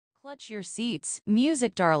Clutch your seats,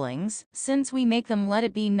 music darlings, since we make them let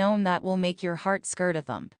it be known that will make your heart skirt a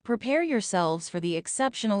thump. Prepare yourselves for the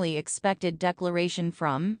exceptionally expected declaration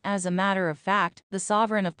from, as a matter of fact, the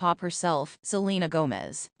sovereign of pop herself, Selena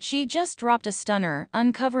Gomez. She just dropped a stunner,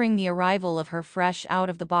 uncovering the arrival of her fresh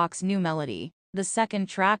out-of-the-box new melody, the second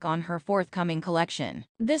track on her forthcoming collection.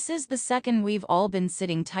 This is the second we've all been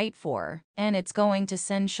sitting tight for, and it's going to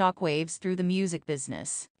send shockwaves through the music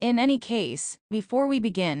business. In any case, before we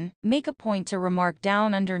begin, make a point to remark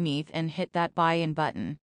down underneath and hit that buy-in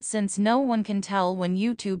button, since no one can tell when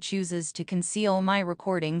YouTube chooses to conceal my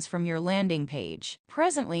recordings from your landing page.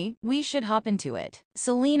 Presently, we should hop into it.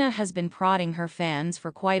 Selena has been prodding her fans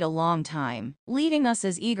for quite a long time, leaving us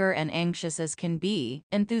as eager and anxious as can be,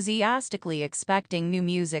 enthusiastically expecting new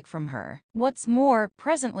music from her. What's more,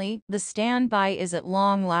 presently, the standby is at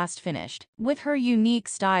long last finished. With her unique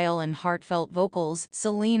style and heartfelt vocals,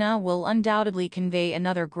 Selena will undoubtedly convey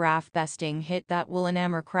another graph-besting hit that will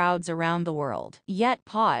enamor crowds around the world. Yet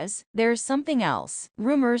pause, there's something else.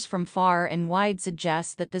 Rumors from far and wide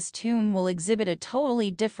suggest that this tune will exhibit a totally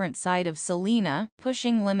different side of Selena,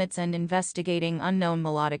 pushing limits and investigating unknown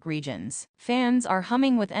melodic regions. Fans are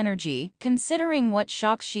humming with energy, considering what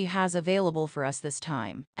shocks she has available for us this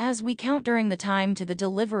time. As we count during the time to the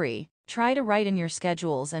delivery, try to write in your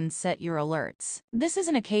schedules and set your alerts. This is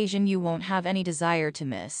an occasion you won't have any desire to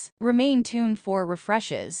miss. Remain tuned for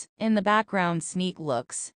refreshes, in the background sneak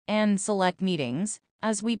looks, and select meetings,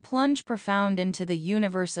 as we plunge profound into the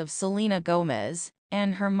universe of Selena Gomez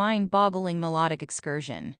and her mind-boggling melodic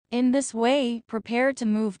excursion. In this way, prepare to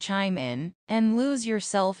move chime in, and lose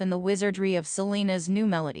yourself in the wizardry of Selena's new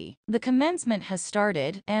melody. The commencement has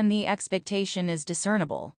started, and the expectation is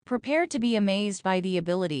discernible. Prepare to be amazed by the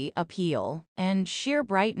ability, appeal, and sheer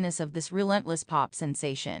brightness of this relentless pop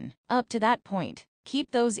sensation. Up to that point,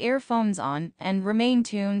 keep those earphones on, and remain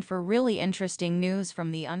tuned for really interesting news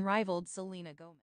from the unrivaled Selena Gomez.